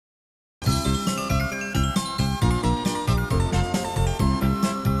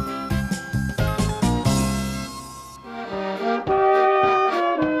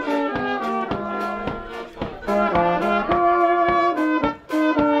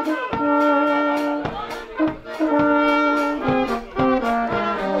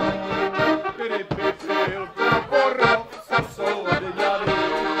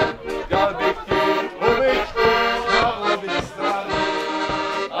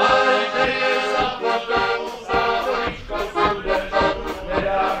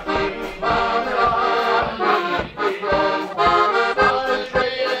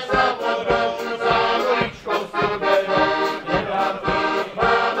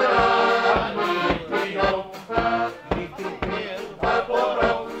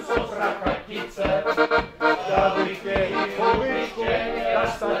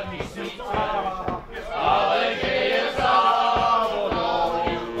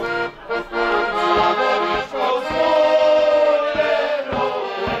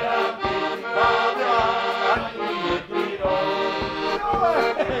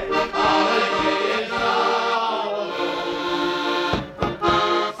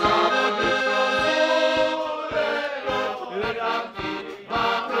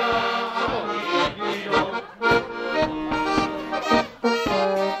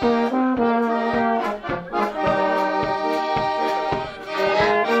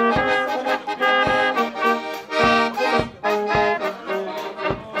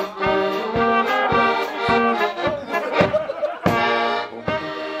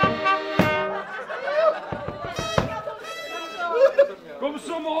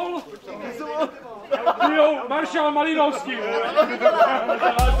mohl? Jo, maršál Malinovský.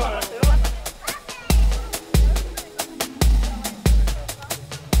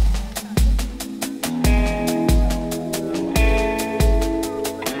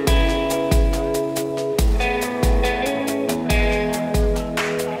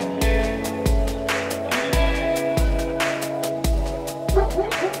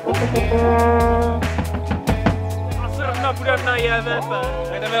 Budeme na JVP.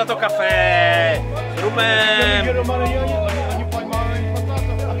 Tak jdeme na to kafe. S rumem.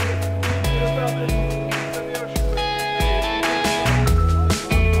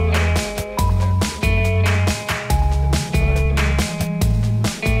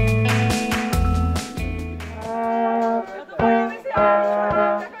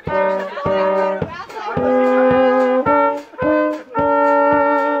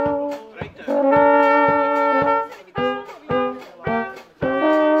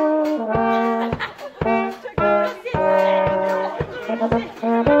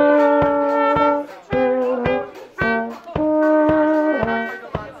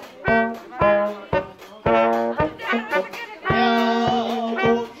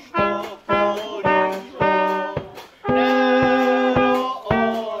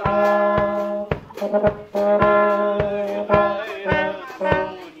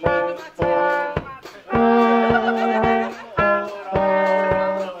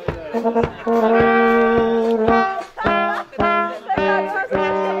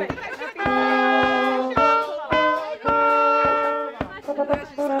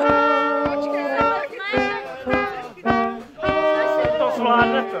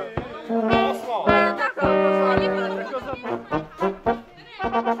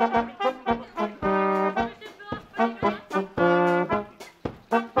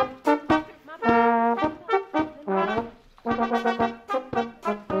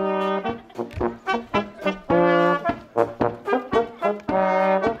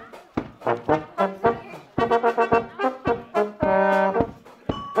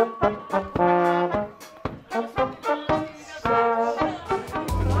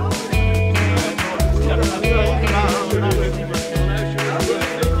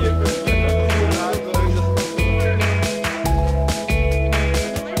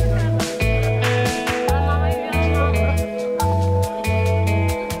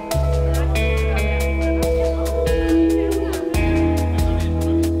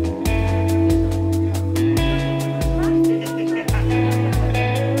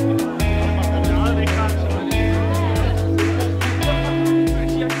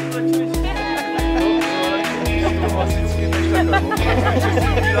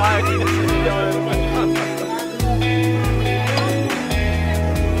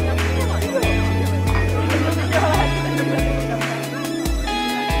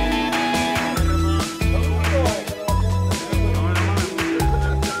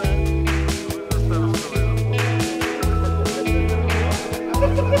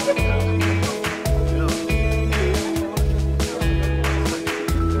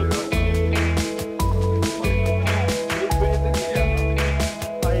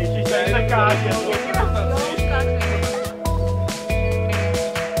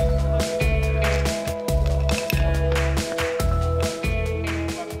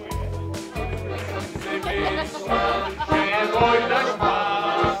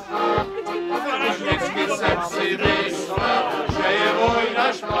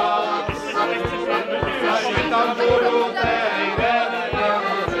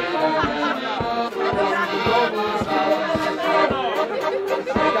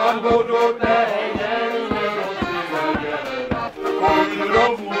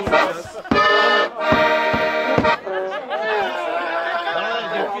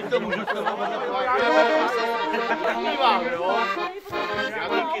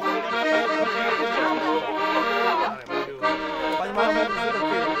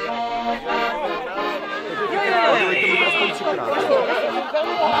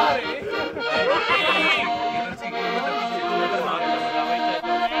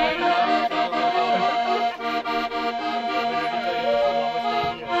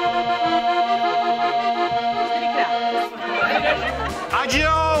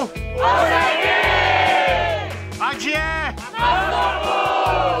 Adžijou! Adžije!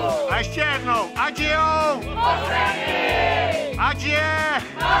 A ještě jednou. Adžijou! Adžije!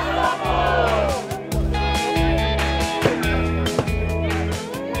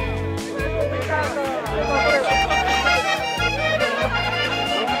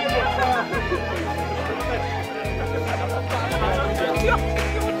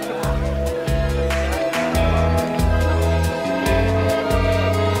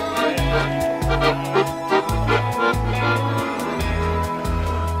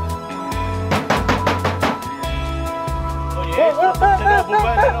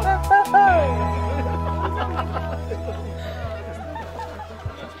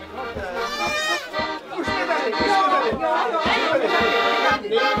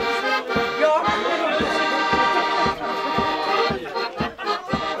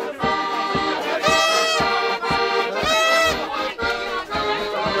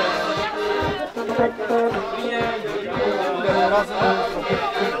 Tak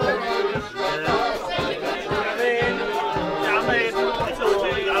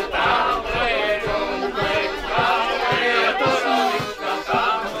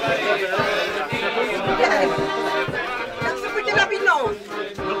se pojďte nabídnout.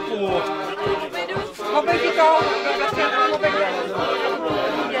 Obejdi to.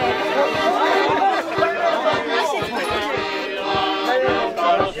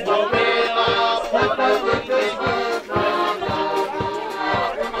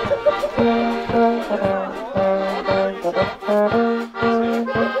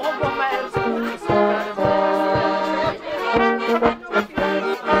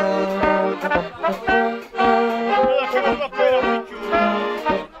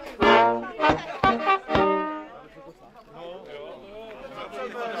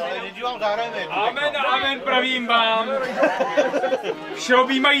 Amen, amen, pravím vám.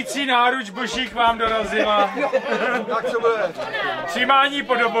 Všeobjímající náruč božích vám dorazila. Tak co bude? Třimání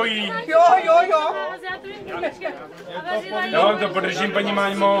podobojí. Jo. Já vám to podržím, paní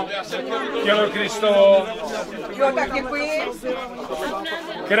Máňmo. Tělo Kristovo. Jo, tak děkuji.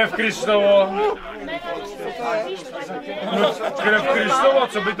 Krev Kristovo. No, krev Kristova,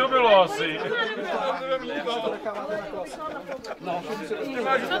 co by to bylo asi?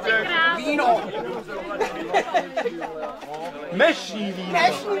 Víno. Mešní víno.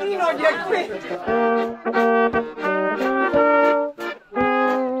 Mešní víno, děkuji.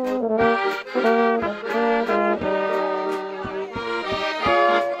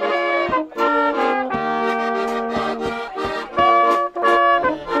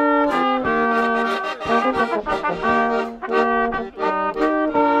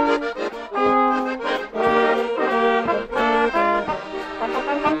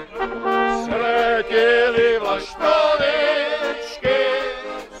 Sletili vlaštovičky,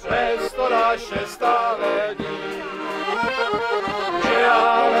 přes to naše stavení. Že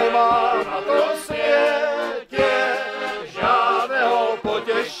já nemám na tom světě žádného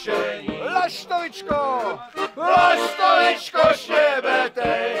potěšení. Vlaštovičko,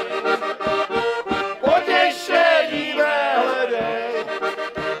 štěbetej, potěšení mé hledej.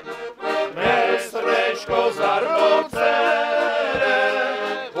 Mé srdečko zarmoucené,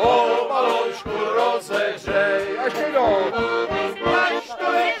 rozehřej, až jdou.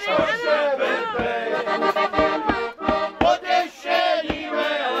 Vlaštovičko, štěbetej, potěšení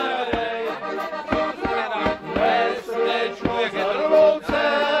mé hledej. Mé srdečko zarmoucené,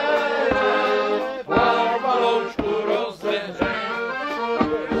 pomaloučku rozehřej.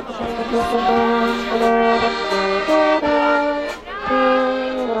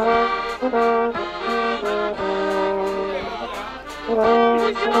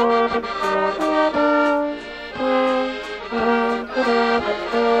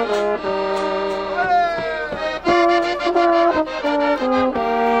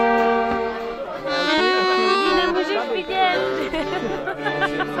 Nemůžeš vidět.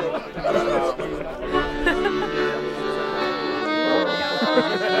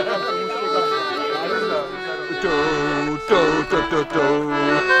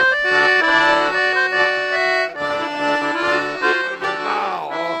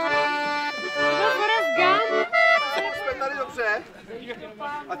 Jsme tady dobře.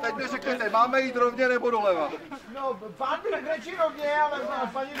 A teď mi řekněte, máme jít rovně nebo doleva? No, pán bych radši rovně, ale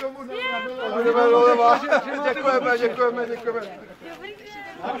paní domů Jdeme doleva. Děkujeme.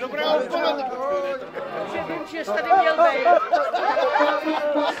 Dobré odpoledne. Že jsi tady měl být.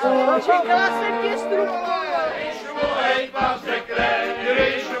 Čekala jsem tě struku.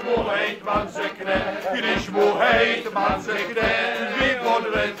 Když mu hejtman řekne, vy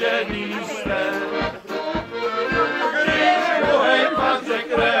odvedený jste.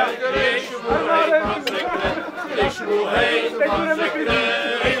 Když mu hejtman řekne,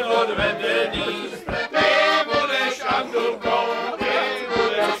 vy odvedený jste. Ty budeš Andulkou,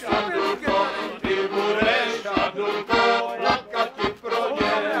 lakat ti pro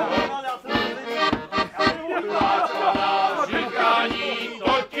něho. Pláčka na říkání,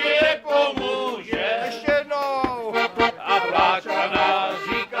 to ti nepomůže. Ještě jednou. A pláčka na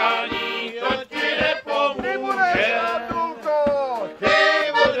říkání, to ti nepomůže. Ty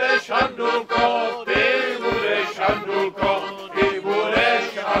budeš Andulko,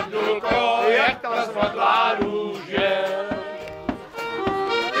 jak ta zmadlá růže.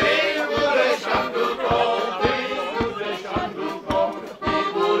 Ty budeš Andulko,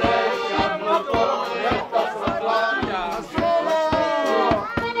 jak ta zmadlá růže.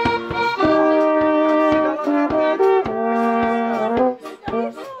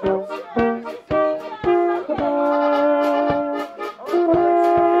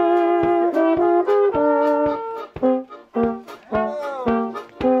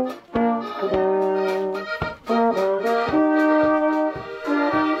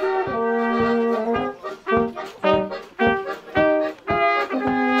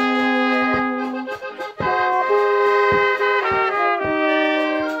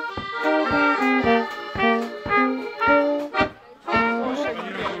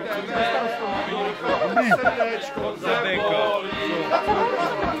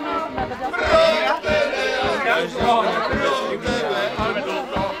 To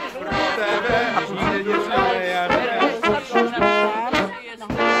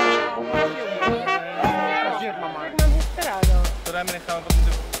dáme necháme,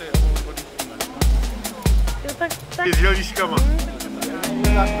 potom ty odlíčíme. Ty s želvíčkama.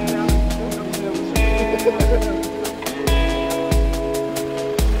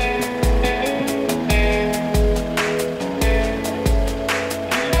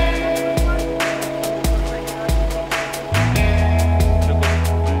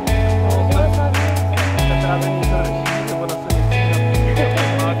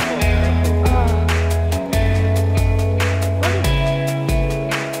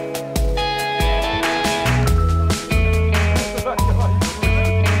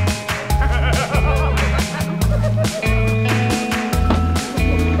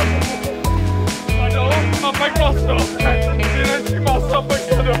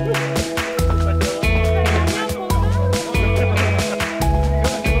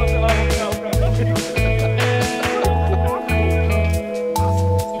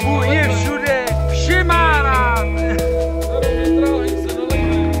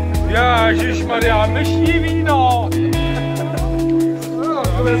 Ježišmarja, myšní víno!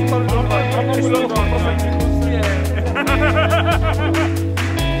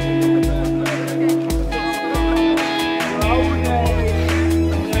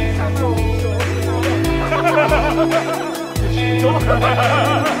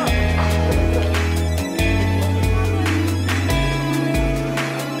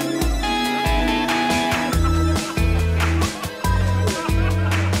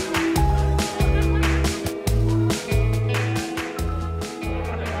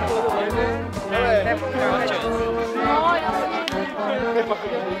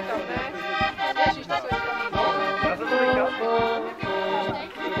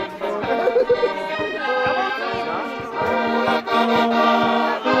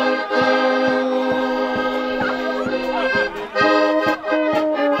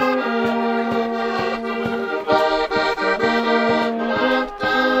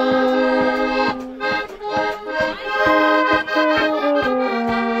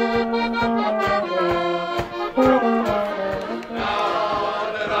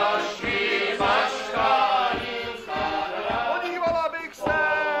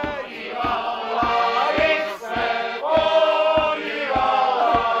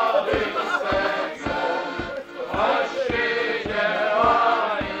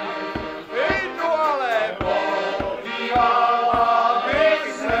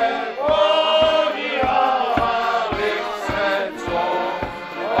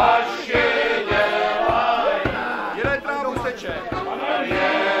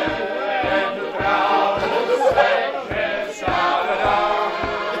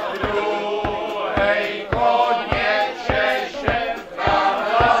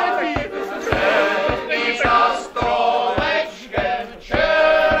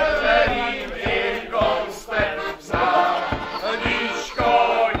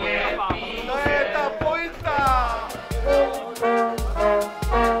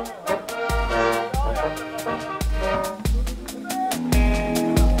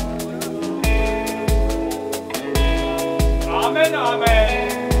 Amen,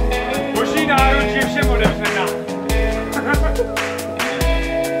 amen. Boží náruč je všem otevřená.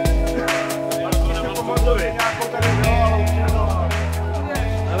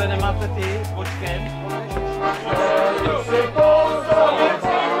 Ale nemáte ty s vočkem?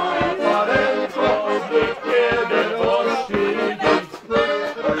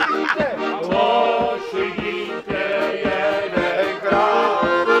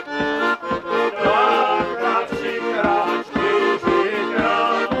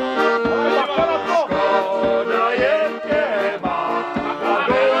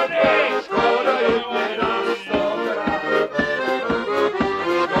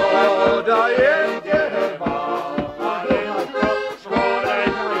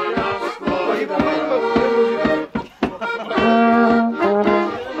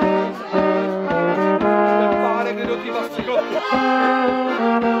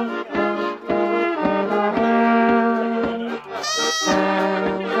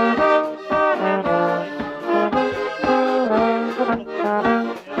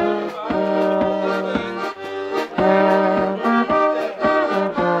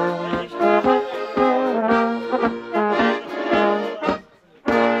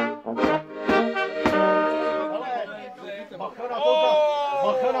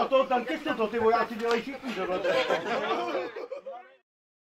 Bacha na to, tankiste to, ty vojáci dělají všichni tohle.